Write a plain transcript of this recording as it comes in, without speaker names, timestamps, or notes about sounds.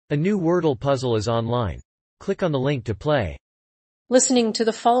A new Wordle puzzle is online. Click on the link to play. Listening to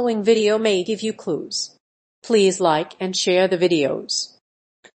the following video may give you clues. Please like and share the videos.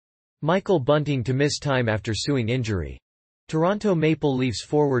 Michael Bunting to miss time after suing injury. Toronto Maple Leafs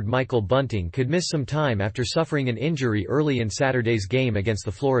forward Michael Bunting could miss some time after suffering an injury early in Saturday's game against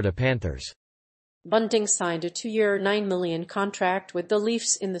the Florida Panthers. Bunting signed a 2-year, $9 million contract with the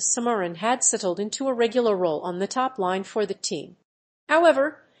Leafs in the summer and had settled into a regular role on the top line for the team.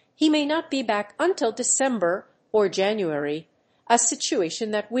 However, he may not be back until December or January, a situation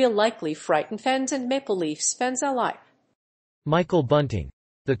that will likely frighten fans and Maple Leafs fans alike. Michael Bunting.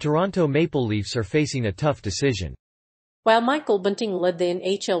 The Toronto Maple Leafs are facing a tough decision. While Michael Bunting led the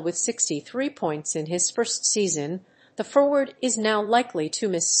NHL with 63 points in his first season, the forward is now likely to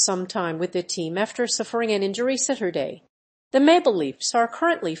miss some time with the team after suffering an injury Saturday. The Maple Leafs are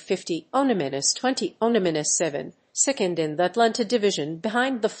currently 50-20-7, second in the Atlantic Division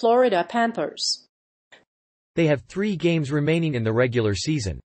behind the Florida Panthers. They have 3 games remaining in the regular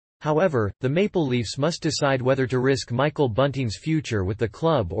season. However, the Maple Leafs must decide whether to risk Michael Bunting's future with the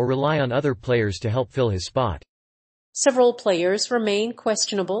club or rely on other players to help fill his spot. Several players remain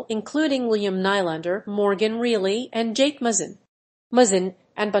questionable, including William Nylander, Morgan Rielly, and Jake Muzzin. Muzzin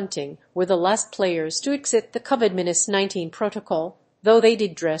and Bunting were the last players to exit the COVID-19 protocol, though they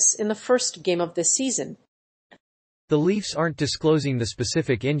did dress in the first game of the season. The Leafs aren't disclosing the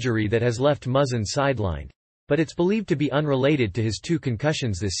specific injury that has left Muzzin sidelined, but it's believed to be unrelated to his 2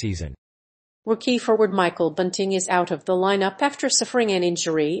 concussions this season. Rookie forward Michael Bunting is out of the lineup after suffering an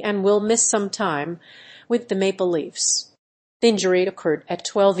injury and will miss some time with the Maple Leafs. The injury occurred at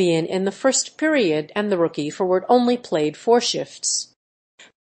 12 p.m. in the first period, and the rookie forward only played 4 shifts.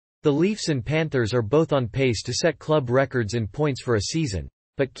 The Leafs and Panthers are both on pace to set club records in points for a season,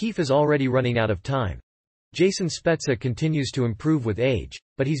 but Keefe is already running out of time. Jason Spezza continues to improve with age,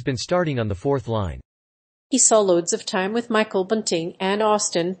 but he's been starting on the 4th line. He saw loads of time with Michael Bunting and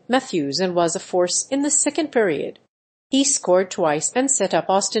Austin Matthews and was a force in the second period. He scored twice and set up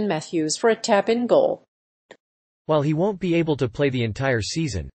Austin Matthews for a tap-in goal. While he won't be able to play the entire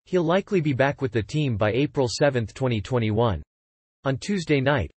season, he'll likely be back with the team by April 7, 2021. On Tuesday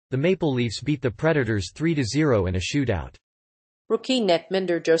night, the Maple Leafs beat the Predators 3-0 in a shootout. Rookie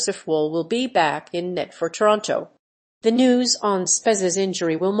netminder Joseph Woll will be back in net for Toronto. The news on Spezza's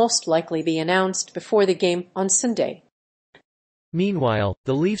injury will most likely be announced before the game on Sunday. Meanwhile,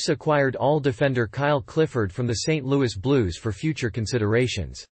 the Leafs acquired all-defender Kyle Clifford from the St. Louis Blues for future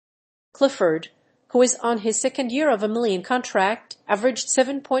considerations. Clifford, who is on his second year of a $1 million contract, averaged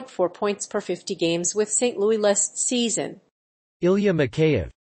 7.4 points per 50 games with St. Louis last season. Ilya Mikheyev.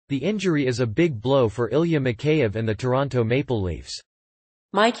 The injury is a big blow for Ilya Mikheyev and the Toronto Maple Leafs.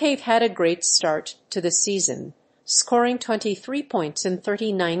 Mikheyev had a great start to the season, scoring 23 points in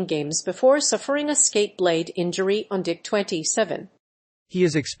 39 games before suffering a skate blade injury on Dick 27. He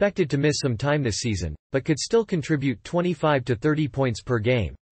is expected to miss some time this season, but could still contribute 25 to 30 points per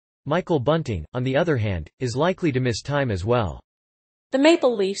game. Michael Bunting, on the other hand, is likely to miss time as well. The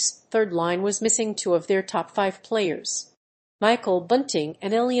Maple Leafs' third line was missing 2 of their top 5 players. Michael Bunting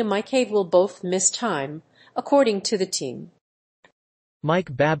and Ilya Mikheyev will both miss time, according to the team.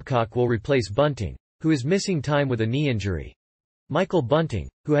 Mike Babcock will replace Bunting, who is missing time with a knee injury. Michael Bunting,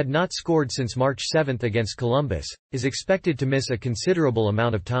 who had not scored since March 7 against Columbus, is expected to miss a considerable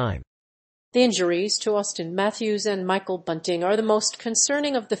amount of time. The injuries to Austin Matthews and Michael Bunting are the most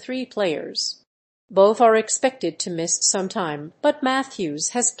concerning of the 3 players. Both are expected to miss some time, but Matthews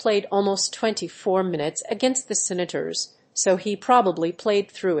has played almost 24 minutes against the Senators, so he probably played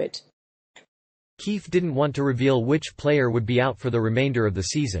through it. Keefe didn't want to reveal which player would be out for the remainder of the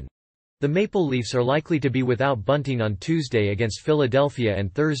season. The Maple Leafs are likely to be without Bunting on Tuesday against Philadelphia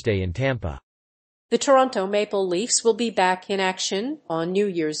and Thursday in Tampa. The Toronto Maple Leafs will be back in action on New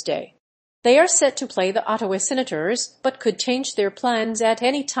Year's Day. They are set to play the Ottawa Senators, but could change their plans at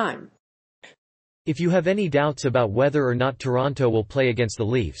any time. If you have any doubts about whether or not Toronto will play against the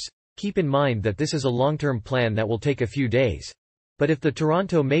Leafs, keep in mind that this is a long-term plan that will take a few days. But if the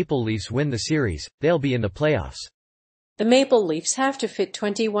Toronto Maple Leafs win the series, they'll be in the playoffs. The Maple Leafs have to fit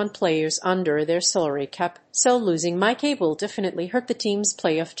 21 players under their salary cap, so losing Mikheyev will definitely hurt the team's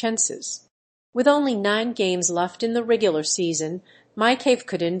playoff chances. With only 9 games left in the regular season, Mikheyev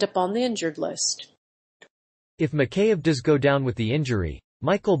could end up on the injured list. If Mikheyev does go down with the injury,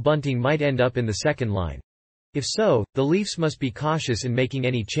 Michael Bunting might end up in the second line. If so, the Leafs must be cautious in making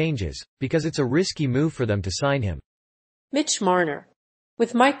any changes, because it's a risky move for them to sign him. Mitch Marner.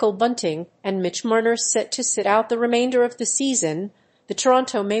 With Michael Bunting and Mitch Marner set to sit out the remainder of the season, the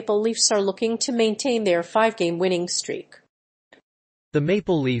Toronto Maple Leafs are looking to maintain their 5-game winning streak. The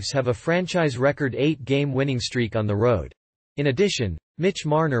Maple Leafs have a franchise record 8-game winning streak on the road. In addition, Mitch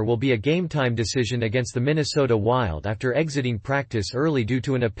Marner will be a game-time decision against the Minnesota Wild after exiting practice early due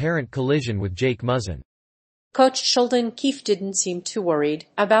to an apparent collision with Jake Muzzin. Coach Sheldon Keefe didn't seem too worried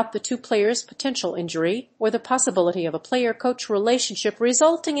about the two players' potential injury or the possibility of a player-coach relationship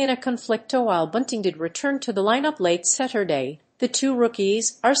resulting in a conflict while Bunting did return to the lineup late Saturday. The two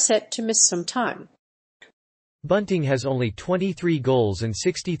rookies are set to miss some time. Bunting has only 23 goals and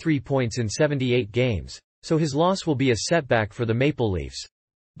 63 points in 78 games, so his loss will be a setback for the Maple Leafs.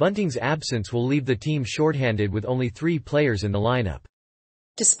 Bunting's absence will leave the team shorthanded with only 3 players in the lineup.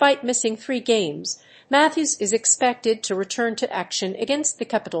 Despite missing 3 games, Matthews is expected to return to action against the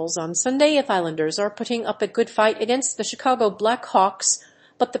Capitals on Sunday if Islanders are putting up a good fight against the Chicago Blackhawks,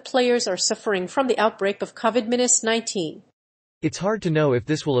 but the players are suffering from the outbreak of COVID-19. It's hard to know if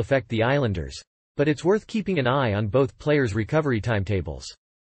this will affect the Islanders, but it's worth keeping an eye on both players' recovery timetables.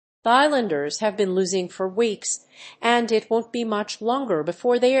 The Islanders have been losing for weeks, and it won't be much longer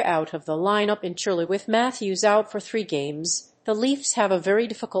before they are out of the lineup entirely with Matthews out for 3 games. The Leafs have a very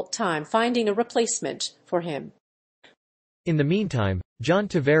difficult time finding a replacement for him. In the meantime, John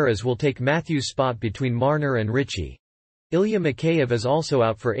Tavares will take Matthews' spot between Marner and Ritchie. Ilya Mikheyev is also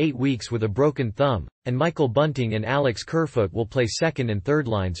out for 8 weeks with a broken thumb, and Michael Bunting and Alex Kerfoot will play second and third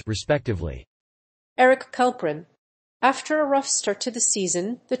lines, respectively. Erik Källgren. After a rough start to the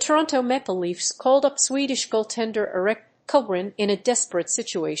season, the Toronto Maple Leafs called up Swedish goaltender Erik Källgren in a desperate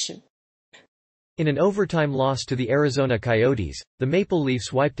situation. In an overtime loss to the Arizona Coyotes, the Maple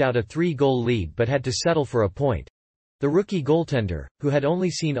Leafs wiped out a 3-goal lead but had to settle for a point. The rookie goaltender, who had only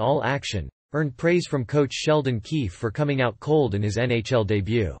seen all action, earned praise from coach Sheldon Keefe for coming out cold in his NHL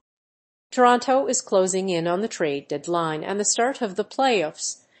debut. Toronto is closing in on the trade deadline and the start of the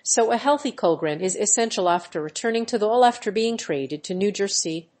playoffs, so a healthy Källgren is essential after returning to the All after being traded to New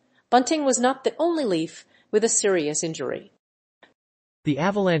Jersey. Bunting was not the only Leaf with a serious injury. The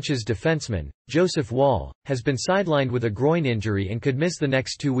Avalanche's defenseman, Joseph Woll, has been sidelined with a groin injury and could miss the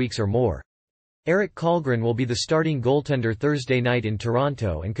next 2 weeks or more. Erik Källgren will be the starting goaltender Thursday night in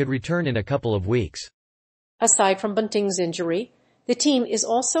Toronto and could return in a couple of weeks. Aside from Bunting's injury, the team is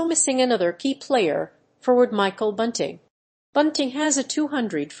also missing another key player, forward Michael Bunting. Bunting has a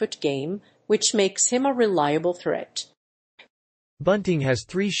 200-foot game, which makes him a reliable threat. Bunting has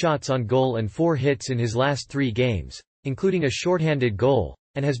 3 shots on goal and 4 hits in his last 3 games, including a shorthanded goal,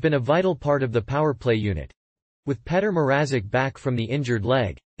 and has been a vital part of the power play unit. With Petr Mrazek back from the injured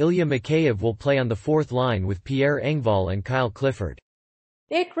leg, Ilya Mikheyev will play on the 4th line with Pierre Engvall and Kyle Clifford.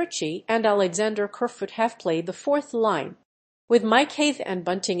 Nick Ritchie and Alexander Kerfoot have played the 4th line. With Mikheyev and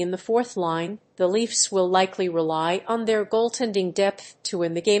Bunting in the 4th line, the Leafs will likely rely on their goaltending depth to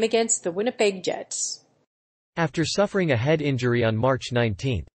win the game against the Winnipeg Jets. After suffering a head injury on March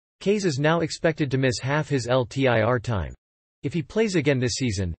 19, Kays is now expected to miss half his LTIR time. If he plays again this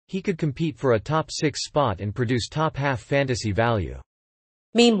season, he could compete for a top 6 spot and produce top-half fantasy value.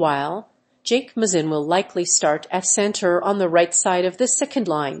 Meanwhile, Jake Muzzin will likely start at center on the right side of the second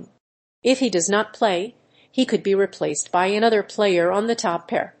line. If he does not play, he could be replaced by another player on the top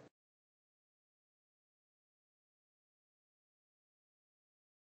pair.